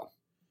as well.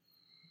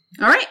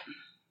 All right.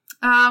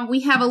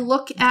 We have a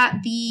look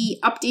at the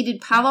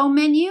updated Palo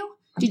menu.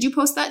 Did you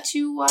post that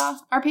to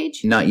our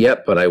page? Not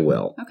yet, but I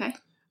will. Okay.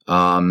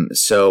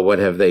 So what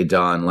have they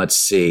done? Let's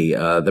see.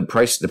 The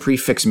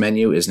prefix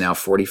menu is now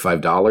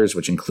 $45,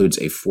 which includes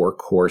a 4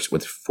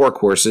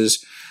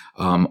 courses,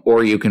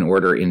 or you can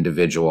order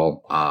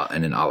individual,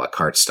 in an a la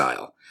carte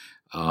style.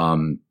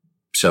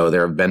 So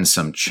there have been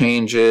some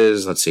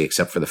changes. Let's see,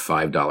 except for the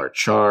 $5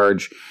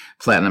 charge.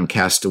 Platinum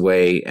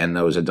Castaway and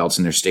those adults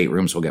in their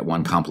staterooms will get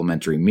 1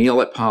 complimentary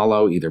meal at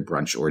Palo, either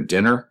brunch or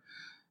dinner.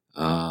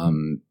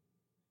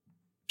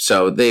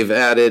 So they've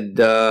added,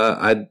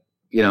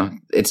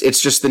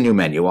 it's just the new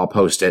menu. I'll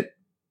post it.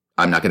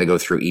 I'm not going to go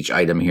through each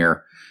item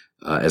here.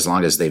 As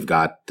long as they've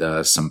got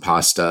some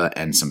pasta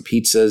and some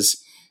pizzas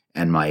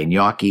and my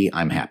gnocchi,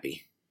 I'm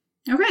happy.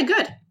 Okay,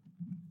 good.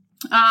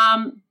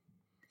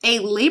 A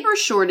labor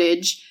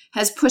shortage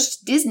has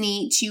pushed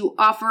Disney to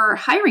offer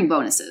hiring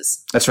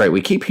bonuses. That's right.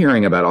 We keep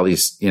hearing about all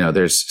these,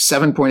 there's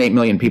 7.8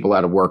 million people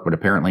out of work, but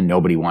apparently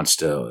nobody wants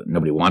to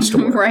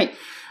work. Right.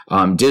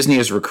 Disney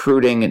is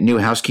recruiting new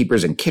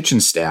housekeepers and kitchen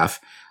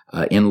staff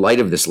in light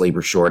of this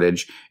labor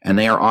shortage, and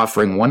they are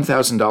offering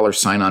 $1,000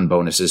 sign-on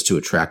bonuses to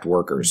attract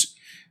workers.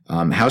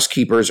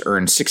 Housekeepers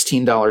earn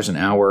 $16 an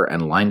hour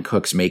and line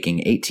cooks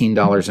making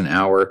 $18 an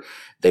hour.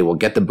 They will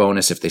get the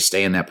bonus if they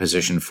stay in that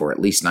position for at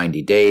least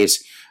 90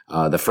 days.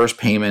 The first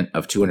payment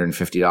of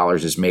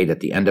 $250 is made at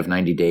the end of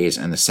 90 days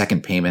and the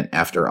second payment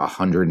after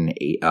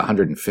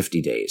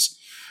 150 days.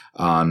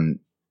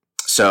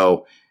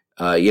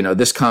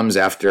 This comes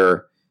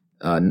after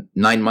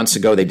 9 months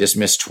ago, they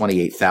dismissed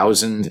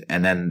 28,000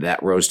 and then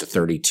that rose to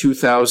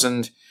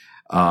 32,000.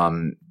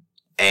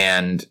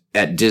 And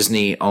at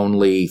Disney,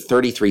 only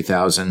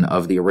 33,000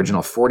 of the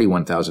original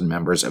 41,000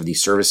 members of the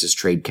Services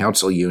Trade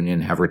Council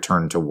Union have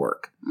returned to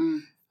work.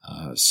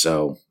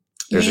 So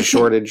there's a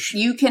shortage.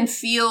 You can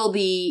feel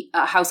the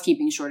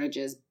housekeeping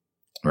shortages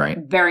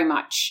very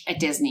much at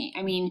Disney.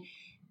 I mean,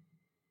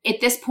 at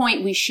this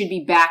point, we should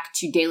be back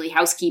to daily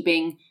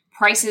housekeeping.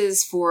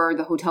 Prices for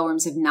the hotel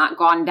rooms have not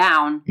gone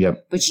down.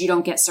 Yep. But you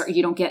don't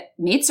get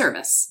maid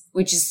service,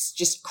 which is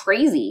just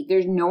crazy.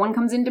 There's no one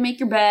comes in to make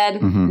your bed.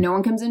 Mm-hmm. No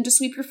one comes in to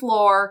sweep your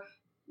floor.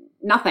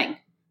 Nothing.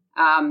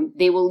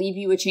 They will leave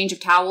you a change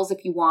of towels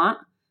if you want,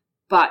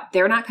 but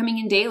they're not coming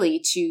in daily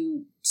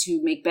to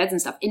make beds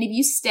and stuff. And if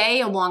you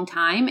stay a long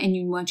time and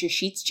you want your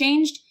sheets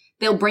changed,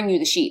 they'll bring you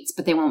the sheets,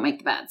 but they won't make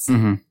the beds.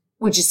 Mm-hmm.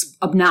 Which is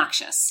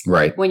obnoxious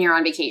when you're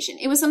on vacation.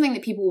 It was something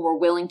that people were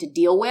willing to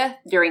deal with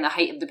during the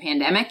height of the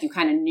pandemic. You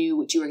kind of knew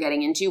what you were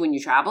getting into when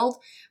you traveled.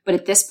 But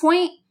at this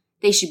point,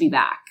 they should be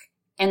back.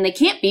 And they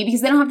can't be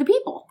because they don't have the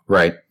people.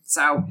 Right.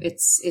 So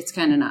it's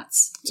kind of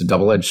nuts. It's a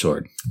double-edged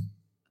sword.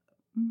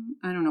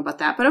 I don't know about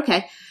that, but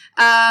okay.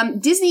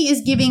 Disney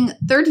is giving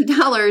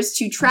 $30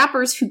 to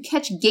trappers who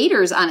catch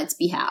gators on its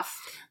behalf.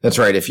 That's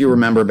right. If you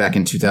remember back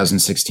in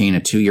 2016, a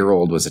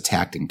 2-year-old was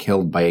attacked and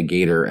killed by a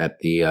gator at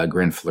the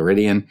Grand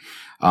Floridian.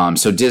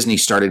 So Disney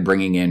started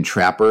bringing in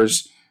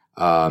trappers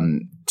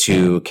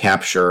to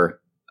capture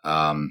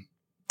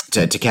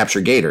to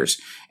capture gators,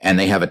 and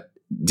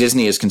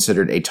Disney is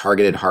considered a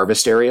targeted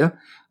harvest area,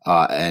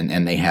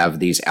 and they have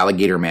these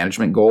alligator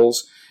management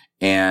goals,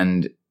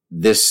 and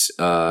this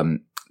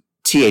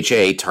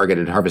THA,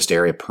 Targeted Harvest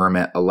Area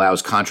Permit,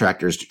 allows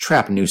contractors to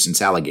trap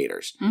nuisance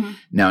alligators. Mm-hmm.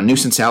 Now,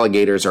 nuisance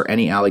alligators are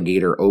any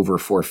alligator over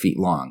 4 feet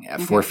long. At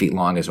 4 feet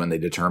long is when they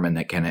determine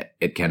that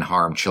it can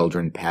harm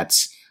children,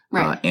 pets,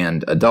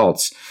 and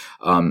adults.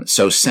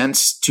 So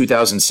since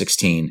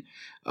 2016,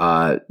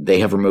 they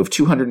have removed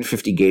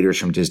 250 gators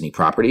from Disney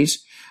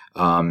properties.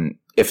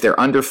 If they're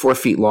under 4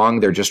 feet long,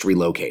 they're just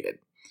relocated.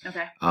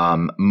 Okay.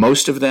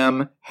 Most of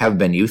them have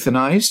been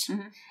euthanized.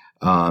 Mm-hmm.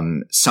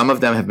 Some of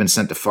them have been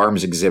sent to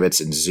farms, exhibits,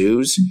 and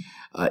zoos.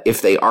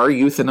 If they are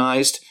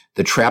euthanized,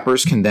 the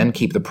trappers can then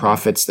keep the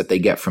profits that they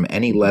get from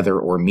any leather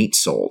or meat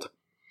sold.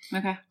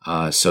 Okay.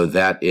 So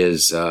that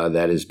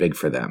is big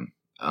for them.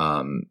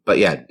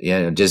 But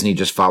Disney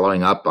just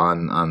following up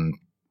on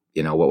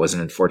what was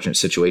an unfortunate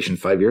situation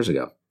 5 years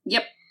ago.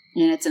 Yep.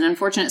 And it's an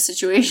unfortunate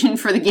situation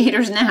for the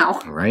gators now.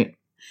 Right.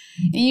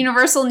 In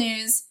Universal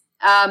News,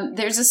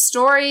 There's a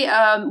story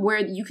where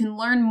you can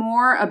learn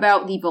more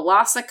about the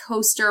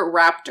Velocicoaster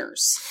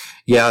Raptors.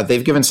 Yeah,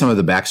 they've given some of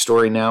the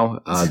backstory now.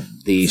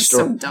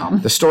 So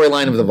dumb. The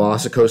storyline of the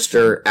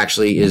Velocicoaster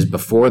actually is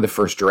before the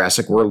first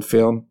Jurassic World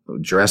film,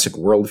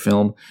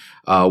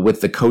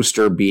 with the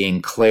coaster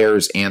being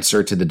Claire's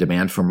answer to the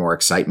demand for more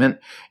excitement,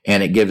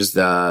 and it gives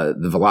the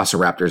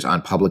Velociraptors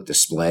on public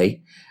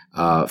display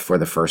for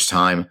the first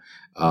time.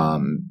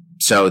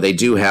 So they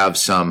do have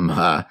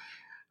some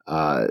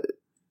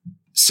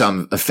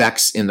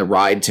effects in the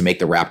ride to make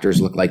the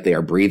raptors look like they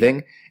are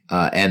breathing,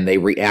 and they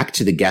react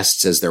to the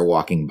guests as they're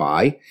walking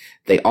by.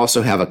 They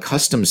also have a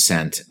custom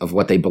scent of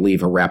what they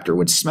believe a raptor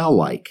would smell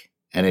like,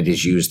 and it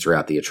is used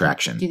throughout the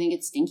attraction. Do you think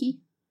it's stinky?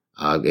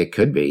 It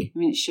could be. I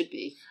mean, it should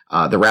be.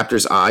 The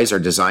raptor's eyes are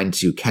designed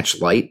to catch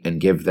light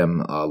and give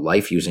them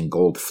life using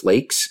gold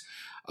flakes.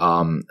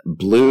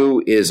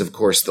 Blue is, of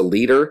course, the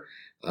leader.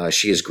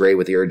 She is gray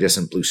with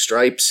iridescent blue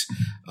stripes.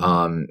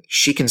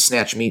 She can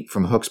snatch meat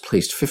from hooks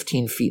placed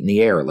 15 feet in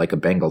the air like a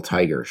Bengal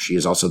tiger. She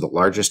is also the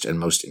largest and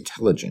most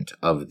intelligent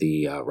of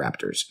the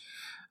raptors.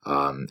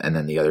 And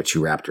then the other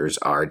two raptors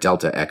are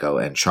Delta, Echo,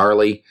 and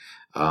Charlie.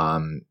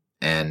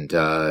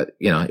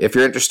 If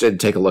you're interested,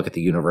 take a look at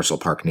the Universal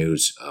Park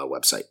News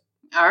website.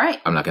 All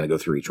right. I'm not going to go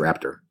through each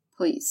raptor.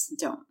 Please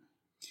don't.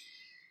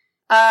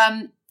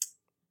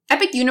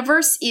 Epic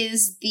Universe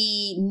is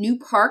the new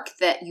park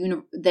that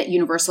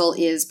Universal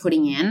is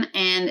putting in,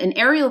 and an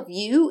aerial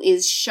view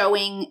is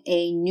showing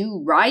a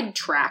new ride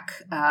track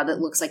that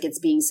looks like it's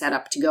being set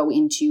up to go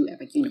into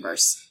Epic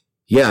Universe.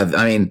 Yeah,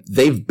 I mean,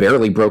 they've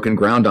barely broken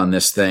ground on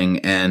this thing,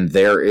 and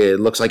it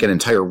looks like an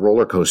entire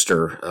roller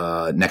coaster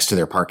next to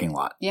their parking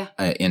lot. Yeah,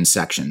 in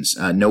sections.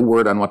 No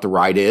word on what the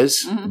ride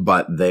is,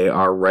 but they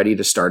are ready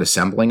to start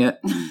assembling it.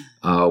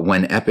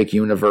 When Epic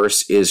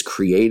Universe is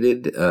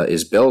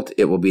built,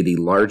 it will be the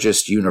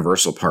largest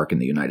Universal park in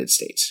the United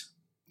States.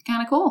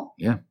 Kind of cool.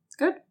 Yeah, it's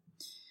good.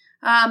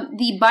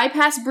 The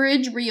bypass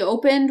bridge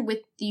reopened with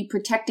the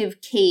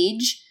protective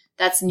cage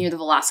that's near the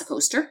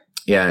Velocicoaster.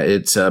 Yeah,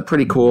 it's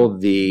pretty cool.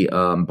 The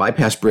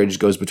bypass bridge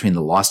goes between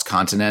the Lost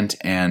Continent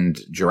and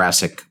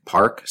Jurassic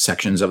Park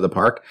sections of the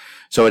park.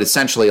 So it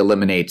essentially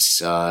eliminates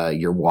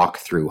your walk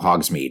through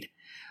Hogsmeade.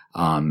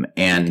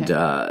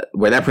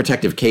 Where that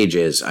protective cage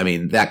is, I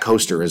mean, that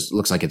coaster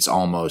looks like it's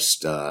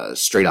almost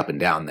straight up and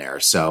down there.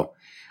 So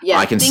yeah,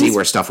 I can see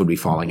where stuff would be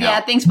falling out. Yeah,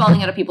 things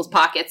falling out of people's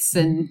pockets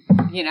and,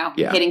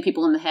 hitting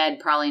people in the head,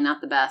 probably not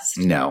the best.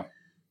 No.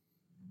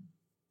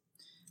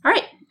 All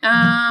right.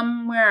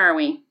 Where are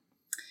we?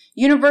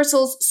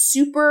 Universal's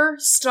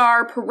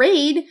Superstar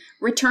Parade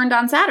returned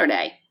on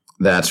Saturday.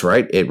 That's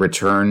right. It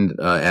returned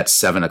at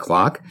 7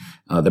 o'clock.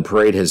 The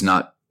parade has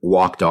not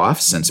walked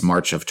off since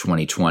March of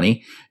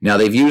 2020. Now,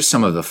 they've used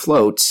some of the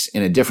floats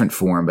in a different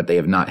form, but they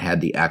have not had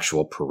the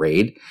actual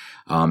parade.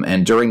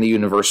 And during the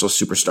Universal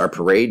Superstar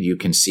Parade, you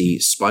can see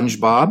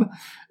SpongeBob,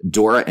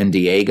 Dora and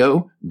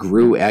Diego,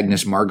 Gru,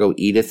 Agnes, Margot,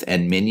 Edith,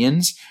 and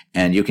Minions.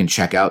 And you can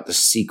check out the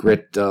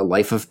secret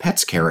Life of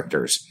Pets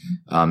characters,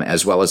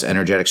 as well as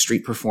energetic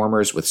street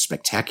performers with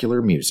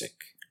spectacular music.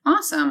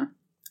 Awesome.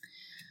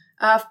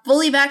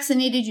 Fully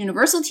vaccinated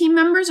Universal team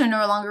members are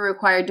no longer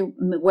required to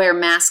wear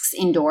masks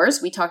indoors.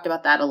 We talked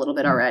about that a little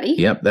bit already.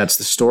 Yep, that's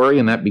the story,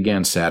 and that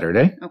began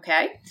Saturday.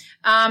 Okay.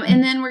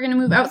 And then we're going to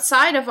move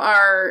outside of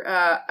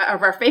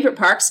our favorite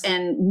parks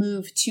and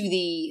move to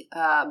the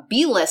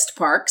B-list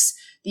parks.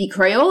 The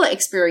Crayola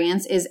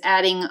Experience is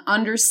adding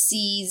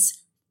underseas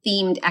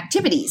themed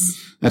activities.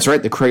 That's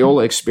right. The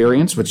Crayola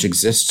Experience, which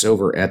exists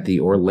over at the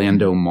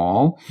Orlando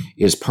Mall,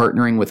 is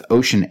partnering with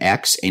Ocean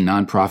X, a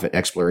nonprofit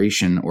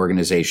exploration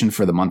organization,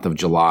 for the month of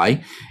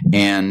July.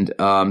 And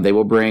they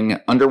will bring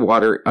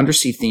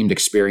undersea themed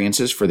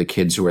experiences for the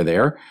kids who are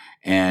there.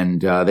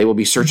 And they will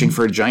be searching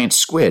for a giant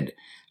squid.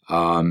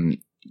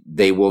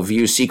 They will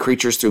view sea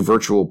creatures through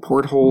virtual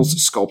portholes,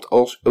 sculpt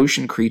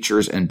ocean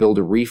creatures, and build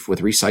a reef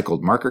with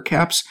recycled marker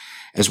caps,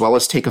 as well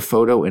as take a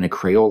photo in a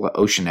Crayola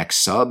Ocean X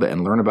sub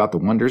and learn about the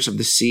wonders of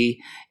the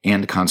sea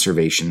and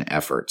conservation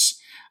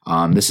efforts.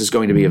 This is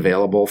going to be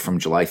available from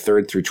July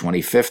 3rd through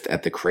 25th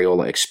at the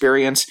Crayola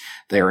Experience.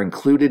 They are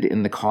included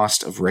in the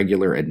cost of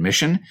regular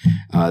admission.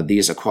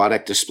 These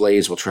aquatic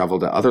displays will travel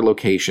to other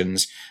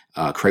locations,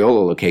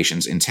 Crayola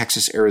locations in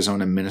Texas,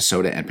 Arizona,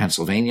 Minnesota, and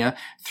Pennsylvania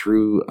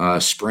through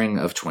spring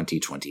of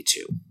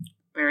 2022.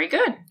 Very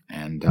good.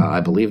 And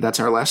I believe that's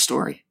our last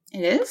story.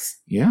 It is?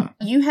 Yeah.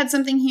 You had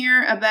something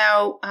here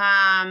about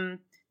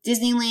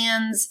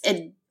Disneyland's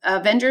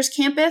Avengers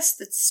Campus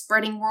that's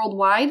spreading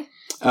worldwide.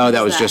 Oh,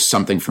 that was just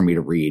something for me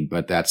to read,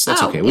 but that's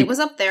okay. It was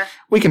up there.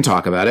 We can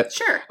talk about it.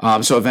 Sure.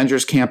 So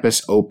Avengers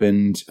Campus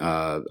opened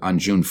on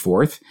June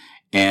 4th,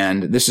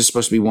 and this is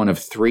supposed to be one of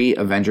 3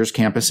 Avengers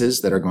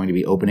campuses that are going to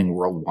be opening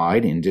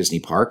worldwide in Disney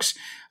parks.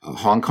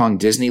 Hong Kong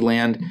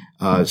Disneyland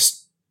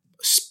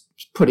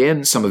put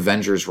in some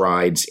Avengers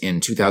rides in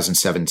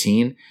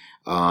 2017.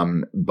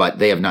 But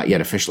they have not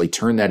yet officially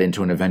turned that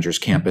into an Avengers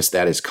campus.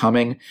 That is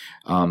coming.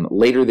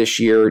 Later this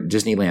year,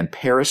 Disneyland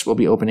Paris will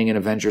be opening an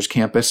Avengers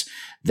campus.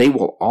 They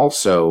will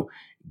also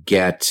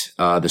get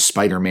the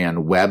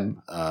Spider-Man web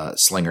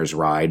slingers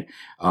ride,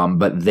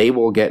 but they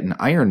will get an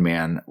Iron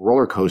Man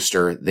roller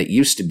coaster that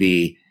used to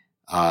be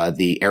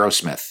the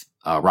Aerosmith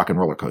rock and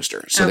roller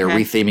coaster. So they're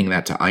retheming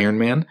that to Iron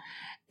Man.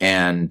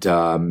 And,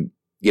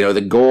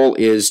 the goal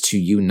is to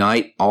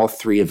unite all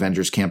 3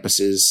 Avengers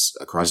campuses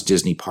across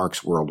Disney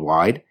parks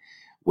worldwide,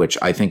 which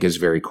I think is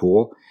very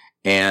cool.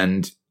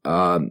 And,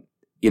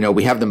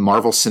 we have the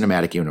Marvel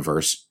Cinematic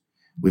Universe.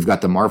 We've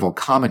got the Marvel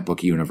comic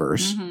book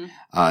universe.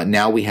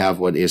 Now we have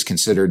what is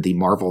considered the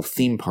Marvel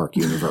theme park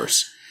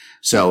universe.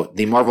 So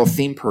the Marvel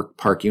theme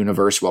park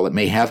universe, while it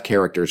may have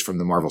characters from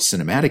the Marvel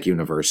Cinematic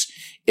Universe,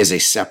 is a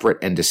separate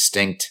and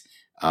distinct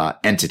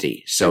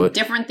entity. So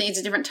different things,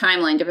 a different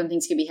timeline, different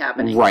things could be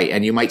happening. Right.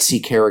 And you might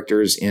see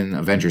characters in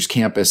Avengers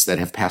Campus that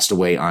have passed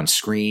away on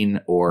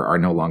screen or are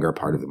no longer a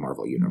part of the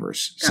Marvel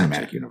Universe,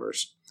 Cinematic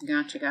Universe.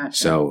 Gotcha.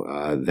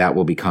 So that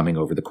will be coming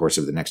over the course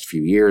of the next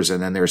few years.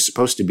 And then there's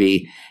supposed to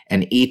be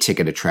an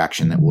e-ticket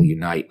attraction that will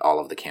unite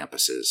all of the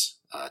campuses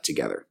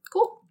together.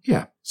 Cool.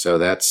 Yeah. So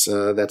that's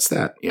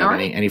that. You have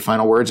any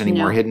final words? Any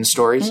more hidden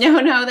stories?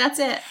 No, that's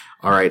it.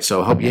 All right.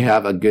 So hope you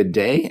have a good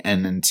day.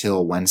 And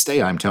until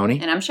Wednesday, I'm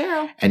Tony. And I'm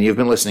Cheryl. And you've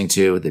been listening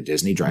to the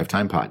Disney Drive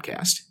Time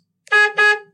Podcast.